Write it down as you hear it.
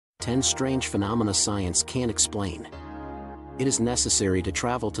10 strange phenomena science can't explain. It is necessary to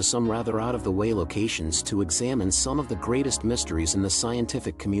travel to some rather out-of-the-way locations to examine some of the greatest mysteries in the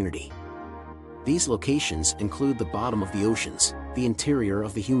scientific community. These locations include the bottom of the oceans, the interior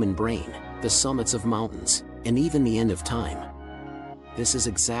of the human brain, the summits of mountains, and even the end of time. This is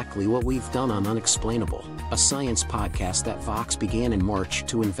exactly what we've done on Unexplainable, a science podcast that Vox began in March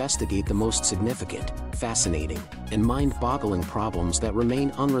to investigate the most significant, fascinating, and mind-boggling problems that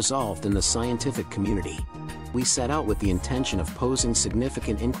remain unresolved in the scientific community. We set out with the intention of posing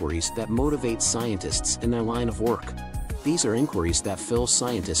significant inquiries that motivate scientists in their line of work. These are inquiries that fill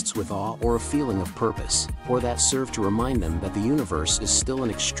scientists with awe or a feeling of purpose, or that serve to remind them that the universe is still an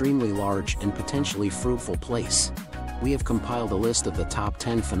extremely large and potentially fruitful place. We have compiled a list of the top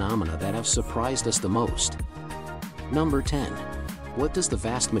 10 phenomena that have surprised us the most. Number 10. What does the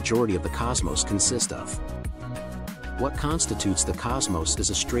vast majority of the cosmos consist of? What constitutes the cosmos is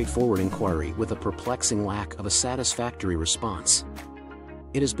a straightforward inquiry with a perplexing lack of a satisfactory response.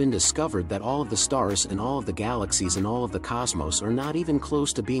 It has been discovered that all of the stars and all of the galaxies and all of the cosmos are not even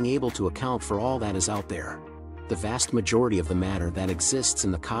close to being able to account for all that is out there. The vast majority of the matter that exists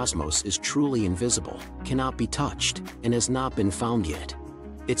in the cosmos is truly invisible, cannot be touched, and has not been found yet.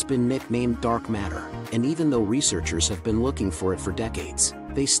 It's been nicknamed dark matter, and even though researchers have been looking for it for decades,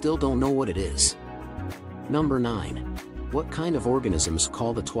 they still don't know what it is. Number 9. What kind of organisms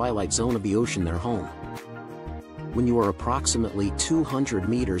call the twilight zone of the ocean their home? When you are approximately 200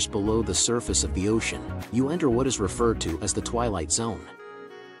 meters below the surface of the ocean, you enter what is referred to as the twilight zone.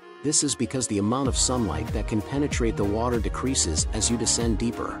 This is because the amount of sunlight that can penetrate the water decreases as you descend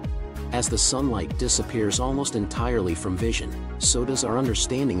deeper. As the sunlight disappears almost entirely from vision, so does our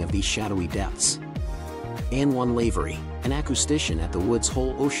understanding of these shadowy depths. Anne Lavery, an acoustician at the Woods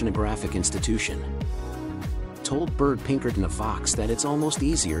Hole Oceanographic Institution, told Bird Pinkerton of Vox that it's almost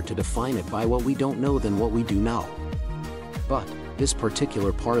easier to define it by what we don't know than what we do know. But this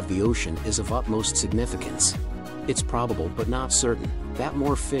particular part of the ocean is of utmost significance. It's probable but not certain that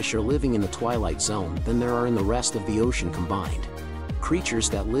more fish are living in the twilight zone than there are in the rest of the ocean combined. Creatures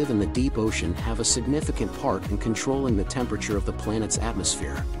that live in the deep ocean have a significant part in controlling the temperature of the planet's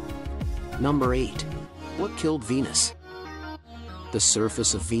atmosphere. Number 8. What killed Venus? The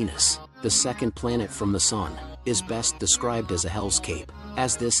surface of Venus, the second planet from the Sun, is best described as a hell's cape,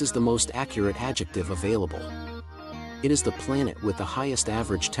 as this is the most accurate adjective available. It is the planet with the highest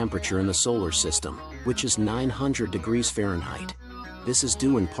average temperature in the solar system, which is 900 degrees Fahrenheit. This is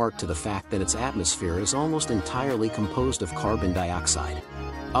due in part to the fact that its atmosphere is almost entirely composed of carbon dioxide.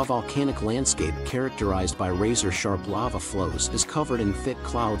 A volcanic landscape characterized by razor-sharp lava flows is covered in thick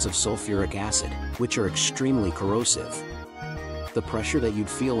clouds of sulfuric acid, which are extremely corrosive. The pressure that you'd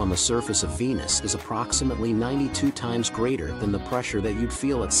feel on the surface of Venus is approximately 92 times greater than the pressure that you'd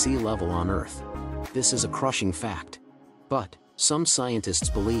feel at sea level on Earth. This is a crushing fact. But some scientists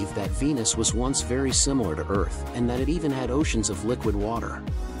believe that Venus was once very similar to Earth and that it even had oceans of liquid water,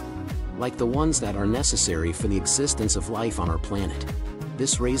 like the ones that are necessary for the existence of life on our planet.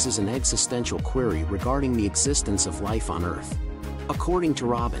 This raises an existential query regarding the existence of life on Earth. According to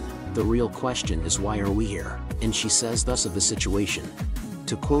Robin, the real question is why are we here, and she says thus of the situation.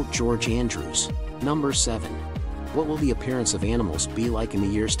 To quote George Andrews, Number 7. What will the appearance of animals be like in the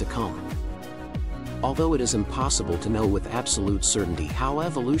years to come? Although it is impossible to know with absolute certainty how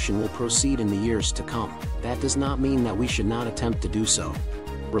evolution will proceed in the years to come, that does not mean that we should not attempt to do so.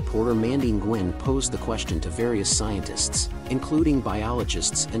 Reporter Mandy Nguyen posed the question to various scientists, including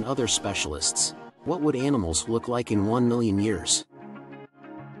biologists and other specialists. What would animals look like in 1 million years?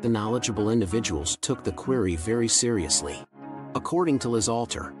 The knowledgeable individuals took the query very seriously. According to Liz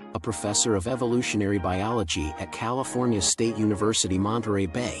Alter, a professor of evolutionary biology at California State University Monterey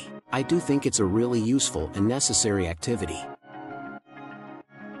Bay, I do think it's a really useful and necessary activity.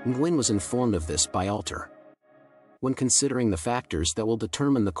 Nguyen was informed of this by Alter. When considering the factors that will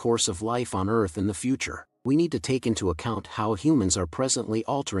determine the course of life on Earth in the future, we need to take into account how humans are presently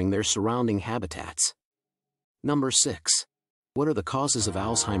altering their surrounding habitats. Number 6. What are the causes of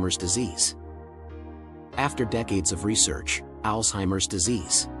Alzheimer's disease? After decades of research, Alzheimer's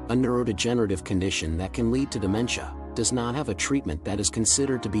disease, a neurodegenerative condition that can lead to dementia, does not have a treatment that is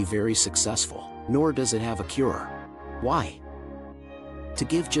considered to be very successful, nor does it have a cure. Why? To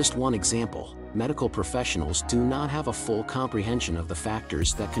give just one example, medical professionals do not have a full comprehension of the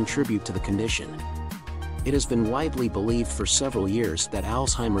factors that contribute to the condition. It has been widely believed for several years that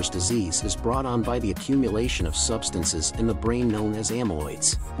Alzheimer's disease is brought on by the accumulation of substances in the brain known as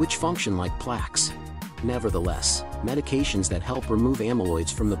amyloids, which function like plaques. Nevertheless, medications that help remove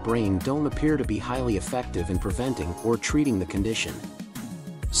amyloids from the brain don't appear to be highly effective in preventing or treating the condition.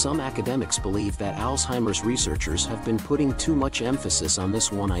 Some academics believe that Alzheimer's researchers have been putting too much emphasis on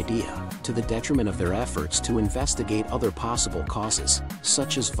this one idea, to the detriment of their efforts to investigate other possible causes,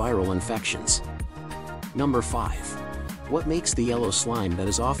 such as viral infections. Number 5. What makes the yellow slime that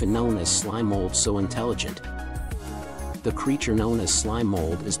is often known as slime mold so intelligent? The creature known as slime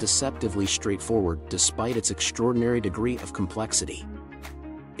mold is deceptively straightforward despite its extraordinary degree of complexity.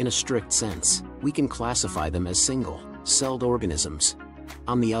 In a strict sense, we can classify them as single-celled organisms.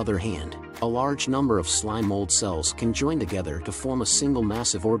 On the other hand, a large number of slime mold cells can join together to form a single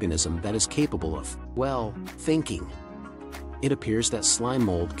massive organism that is capable of, well, thinking. It appears that slime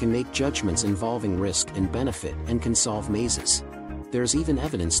mold can make judgments involving risk and benefit and can solve mazes. There's even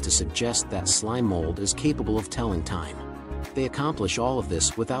evidence to suggest that slime mold is capable of telling time. They accomplish all of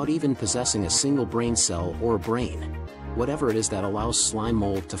this without even possessing a single brain cell or a brain. Whatever it is that allows slime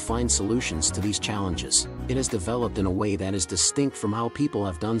mold to find solutions to these challenges, it has developed in a way that is distinct from how people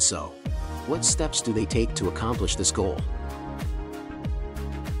have done so. What steps do they take to accomplish this goal?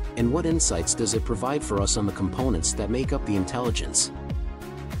 And what insights does it provide for us on the components that make up the intelligence?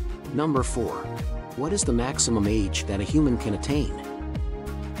 Number 4. What is the maximum age that a human can attain?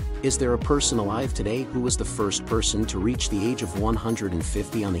 Is there a person alive today who was the first person to reach the age of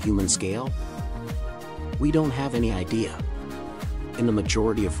 150 on the human scale? We don't have any idea. In the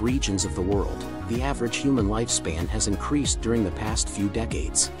majority of regions of the world, the average human lifespan has increased during the past few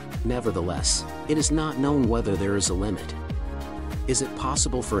decades. Nevertheless, it is not known whether there is a limit. Is it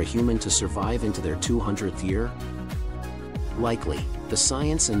possible for a human to survive into their 200th year? Likely, the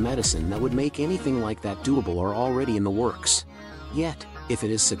science and medicine that would make anything like that doable are already in the works. Yet, if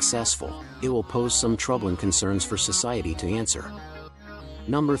it is successful, it will pose some trouble and concerns for society to answer.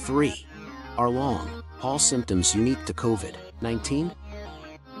 Number 3. Are long-haul symptoms unique to COVID-19?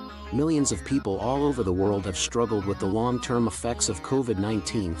 Millions of people all over the world have struggled with the long-term effects of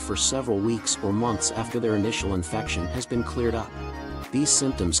COVID-19 for several weeks or months after their initial infection has been cleared up. These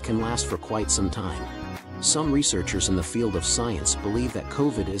symptoms can last for quite some time. Some researchers in the field of science believe that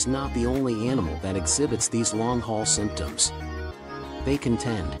COVID is not the only animal that exhibits these long-haul symptoms. They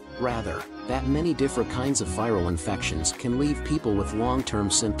contend, rather, that many different kinds of viral infections can leave people with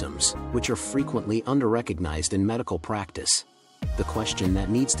long-term symptoms, which are frequently under-recognized in medical practice. The question that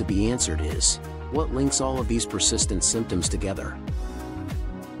needs to be answered is, what links all of these persistent symptoms together?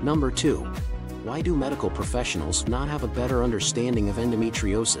 Number 2. Why do medical professionals not have a better understanding of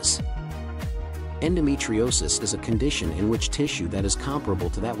endometriosis? Endometriosis is a condition in which tissue that is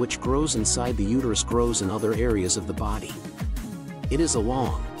comparable to that which grows inside the uterus grows in other areas of the body. It is a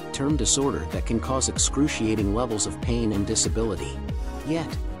long-term disorder that can cause excruciating levels of pain and disability.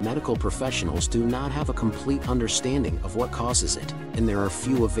 Yet, medical professionals do not have a complete understanding of what causes it, and there are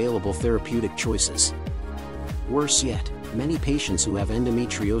few available therapeutic choices. Worse yet, many patients who have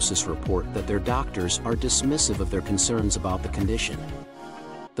endometriosis report that their doctors are dismissive of their concerns about the condition.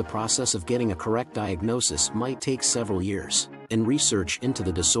 The process of getting a correct diagnosis might take several years, and research into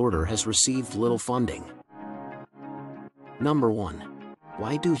the disorder has received little funding. Number 1.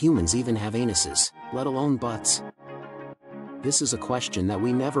 Why do humans even have anuses, let alone butts? This is a question that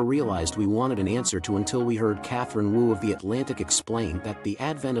we never realized we wanted an answer to until we heard Catherine Wu of The Atlantic explain that the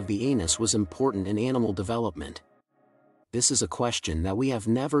advent of the anus was important in animal development. This is a question that we have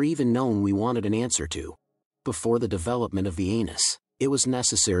never even known we wanted an answer to. Before the development of the anus, it was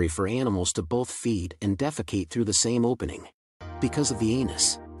necessary for animals to both feed and defecate through the same opening. Because of the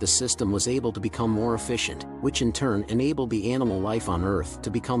anus, the system was able to become more efficient, which in turn enabled the animal life on Earth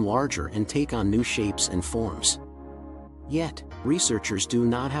to become larger and take on new shapes and forms. Yet, researchers do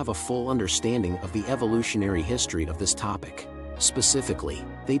not have a full understanding of the evolutionary history of this topic. Specifically,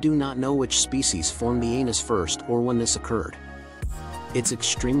 they do not know which species formed the anus first or when this occurred. It's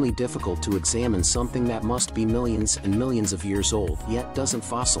extremely difficult to examine something that must be millions and millions of years old yet doesn't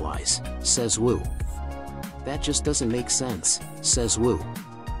fossilize, says Wu. That just doesn't make sense, says Wu.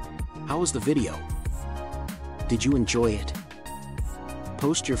 How was the video? Did you enjoy it?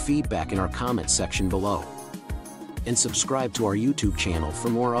 Post your feedback in our comment section below. And subscribe to our YouTube channel for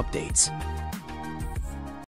more updates.